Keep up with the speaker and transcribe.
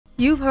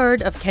You've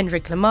heard of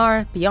Kendrick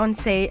Lamar,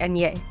 Beyoncé, and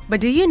Ye, but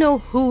do you know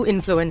who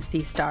influenced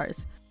these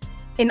stars?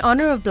 In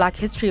honor of Black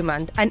History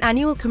Month, an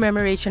annual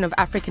commemoration of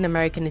African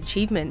American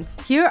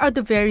achievements, here are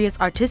the various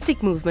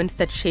artistic movements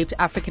that shaped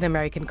African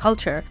American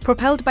culture,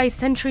 propelled by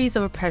centuries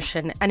of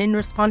oppression and in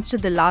response to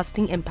the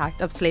lasting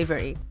impact of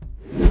slavery.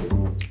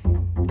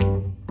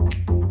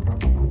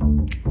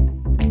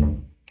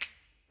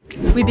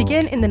 We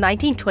begin in the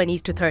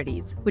 1920s to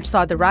 30s, which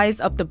saw the rise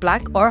of the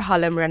Black or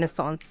Harlem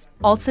Renaissance,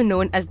 also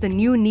known as the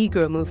New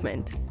Negro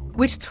movement,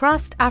 which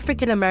thrust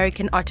African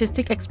American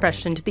artistic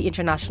expression to the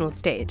international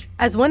stage.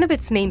 As one of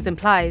its names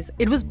implies,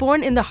 it was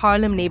born in the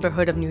Harlem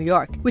neighborhood of New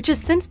York, which has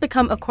since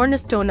become a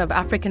cornerstone of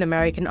African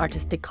American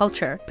artistic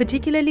culture,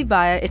 particularly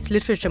via its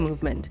literature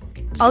movement.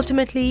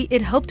 Ultimately,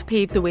 it helped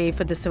pave the way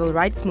for the civil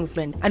rights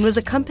movement and was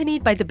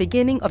accompanied by the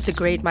beginning of the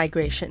Great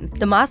Migration,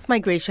 the mass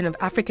migration of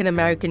African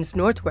Americans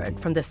northward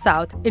from the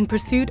South in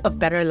pursuit of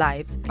better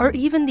lives, or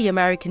even the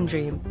American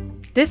dream.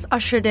 This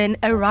ushered in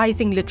a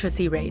rising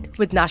literacy rate,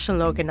 with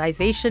national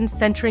organizations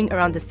centering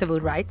around the civil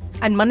rights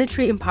and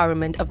monetary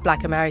empowerment of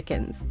Black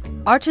Americans.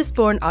 Artists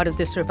born out of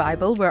this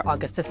revival were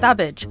Augusta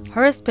Savage,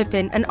 Horace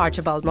Pippin, and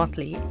Archibald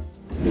Motley.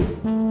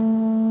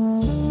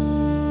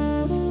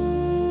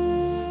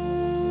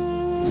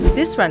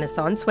 This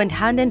renaissance went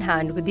hand in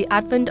hand with the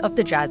advent of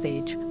the Jazz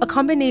Age, a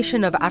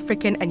combination of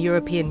African and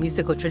European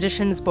musical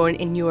traditions born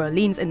in New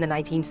Orleans in the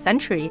 19th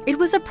century. It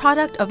was a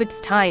product of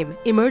its time,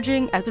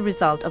 emerging as a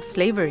result of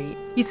slavery.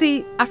 You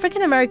see,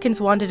 African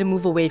Americans wanted to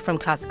move away from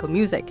classical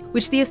music,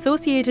 which they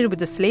associated with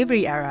the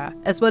slavery era,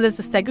 as well as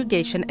the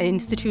segregation and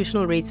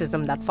institutional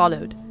racism that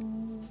followed.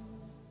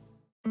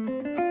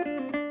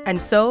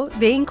 And so,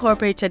 they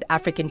incorporated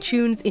African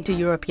tunes into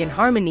European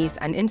harmonies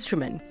and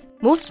instruments.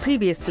 Most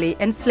previously,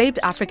 enslaved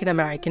African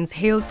Americans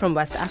hailed from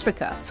West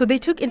Africa, so they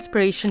took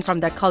inspiration from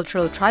their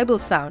cultural tribal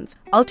sounds,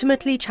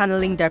 ultimately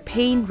channeling their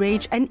pain,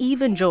 rage, and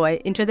even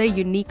joy into their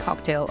unique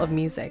cocktail of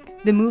music.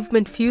 The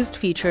movement fused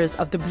features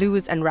of the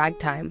blues and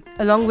ragtime,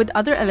 along with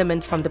other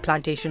elements from the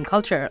plantation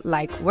culture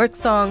like work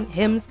song,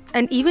 hymns,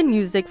 and even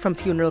music from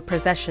funeral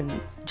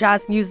processions.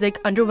 Jazz music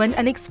underwent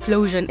an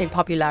explosion in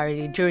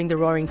popularity during the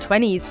Roaring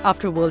 '20s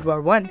after World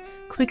War I,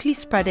 quickly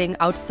spreading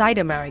outside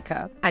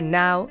America. And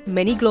now,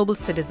 many global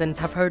citizens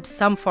have heard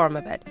some form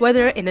of it,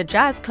 whether in a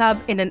jazz club,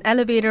 in an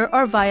elevator,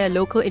 or via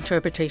local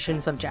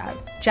interpretations of jazz.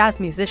 Jazz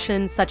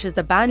musicians such as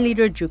the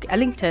bandleader Duke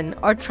Ellington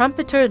or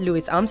trumpeter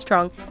Louis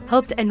Armstrong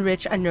helped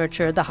enrich and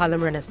nurture the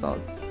Harlem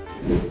Renaissance.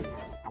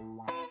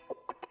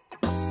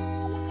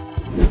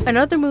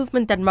 Another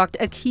movement that marked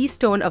a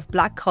keystone of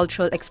Black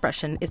cultural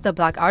expression is the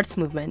Black arts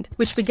movement,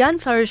 which began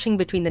flourishing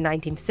between the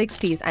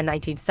 1960s and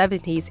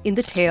 1970s in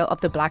the tail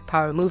of the Black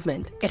Power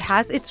movement. It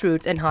has its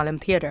roots in Harlem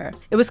theater.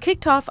 It was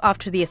kicked off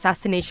after the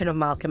assassination of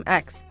Malcolm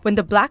X, when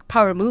the Black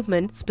Power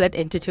movement split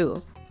into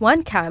two.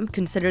 One camp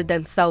considered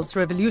themselves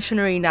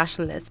revolutionary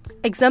nationalists,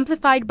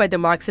 exemplified by the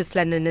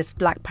Marxist-Leninist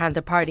Black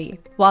Panther Party,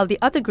 while the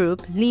other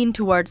group leaned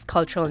towards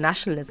cultural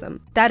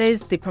nationalism. That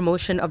is, the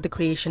promotion of the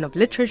creation of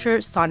literature,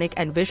 sonic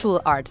and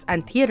visual arts,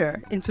 and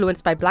theater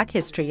influenced by Black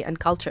history and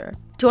culture.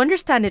 To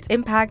understand its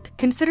impact,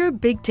 consider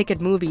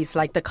big-ticket movies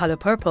like The Color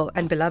Purple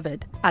and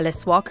Beloved.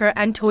 Alice Walker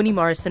and Toni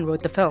Morrison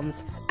wrote the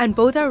films, and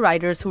both are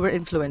writers who were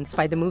influenced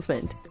by the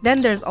movement.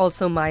 Then there's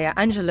also Maya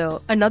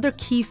Angelou, another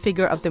key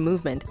figure of the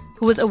movement,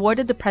 who was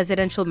awarded the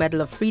Presidential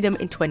Medal of Freedom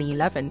in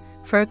 2011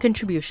 for her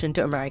contribution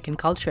to American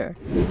culture.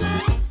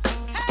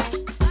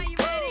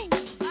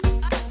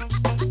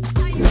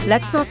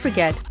 Let's not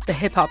forget the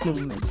hip-hop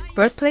movement.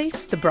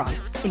 Birthplace, the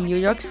Bronx, in New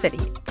York City,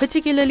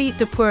 particularly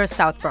the poor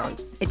South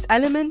Bronx. Its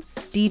elements,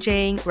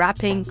 DJing,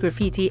 rapping,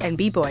 graffiti, and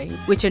b-boying,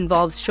 which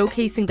involves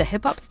showcasing the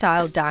hip-hop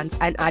style, dance,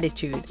 and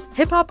attitude.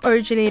 Hip-hop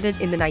originated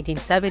in the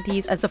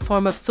 1970s as a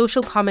form of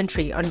social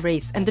commentary on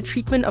race and the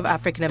treatment of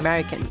African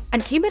Americans,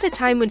 and came at a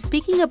time when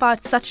speaking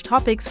about such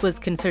topics was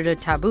considered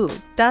taboo.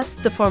 Thus,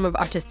 the form of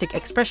artistic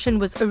expression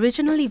was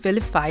originally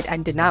vilified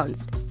and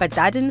denounced, but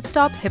that didn't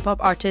stop hip-hop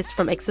artists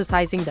from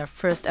exercising their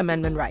First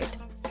Amendment right.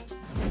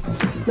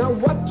 Now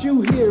what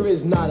you hear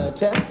is not a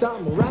test,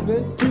 I'm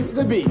rapping to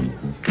the beat.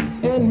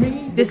 And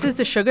me. This is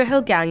the Sugar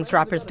Hill Gang's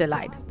Rapper's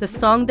Delight, the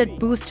song that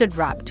boosted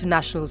rap to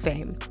national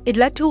fame. It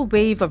led to a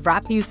wave of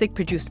rap music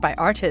produced by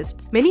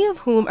artists, many of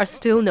whom are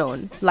still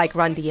known, like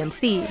Run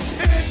DMC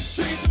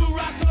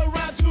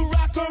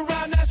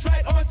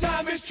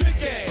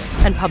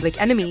and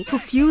Public Enemy, who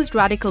fused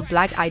radical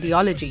Black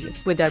ideology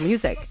with their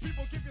music.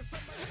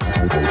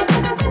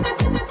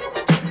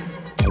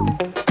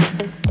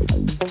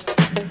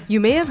 You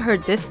may have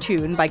heard this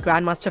tune by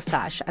Grandmaster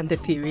Flash and the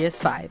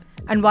Furious Five,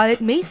 and while it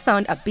may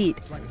sound upbeat,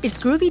 its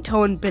groovy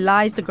tone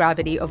belies the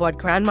gravity of what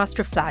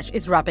Grandmaster Flash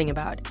is rapping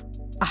about.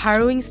 A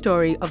harrowing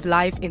story of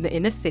life in the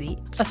inner city,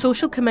 a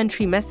social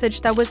commentary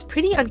message that was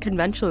pretty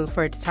unconventional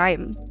for its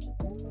time.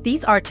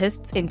 These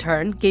artists, in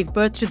turn, gave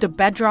birth to the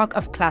bedrock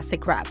of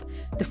classic rap,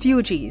 the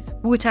Fugees,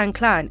 Wu-Tang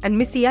Clan, and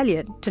Missy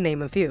Elliott, to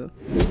name a few.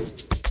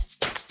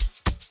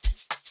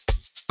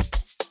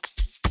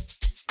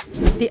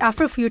 The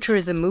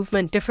Afrofuturism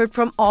movement differed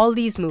from all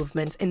these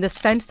movements in the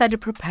sense that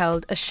it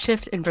propelled a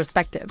shift in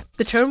perspective.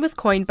 The term was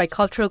coined by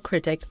cultural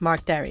critic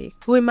Mark Derry,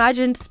 who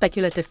imagined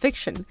speculative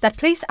fiction that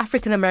placed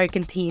African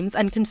American themes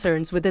and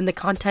concerns within the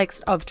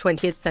context of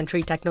 20th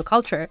century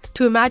technoculture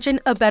to imagine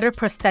a better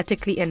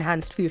prosthetically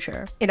enhanced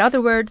future. In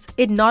other words,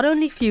 it not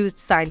only fused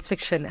science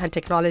fiction and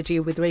technology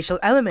with racial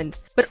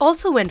elements, but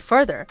also went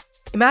further,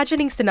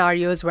 imagining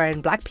scenarios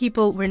wherein Black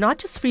people were not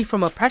just free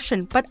from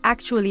oppression, but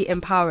actually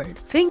empowered.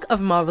 Think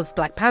of Marvel's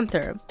Black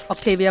Panther,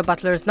 Octavia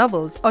Butler's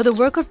novels, or the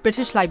work of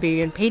British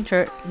Liberian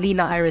painter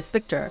Lena Iris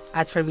Victor.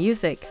 As for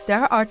music,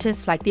 there are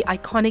artists like the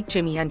iconic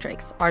Jimi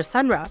Hendrix, or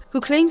Sun Ra,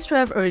 who claims to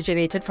have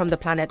originated from the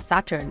planet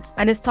Saturn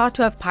and is thought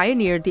to have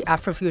pioneered the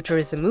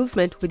Afrofuturism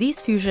movement with his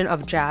fusion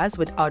of jazz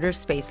with outer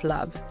space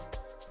love.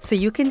 So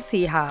you can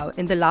see how,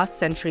 in the last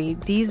century,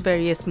 these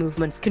various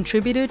movements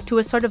contributed to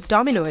a sort of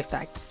domino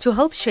effect to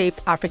help shape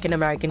African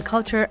American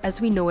culture as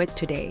we know it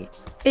today.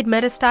 It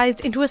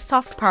metastasized into a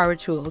soft power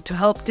tool to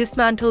help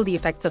dismantle the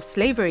effects of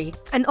slavery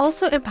and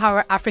also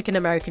empower African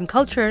American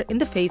culture in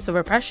the face of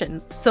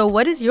oppression. So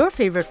what is your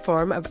favorite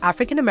form of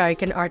African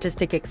American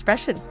artistic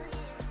expression?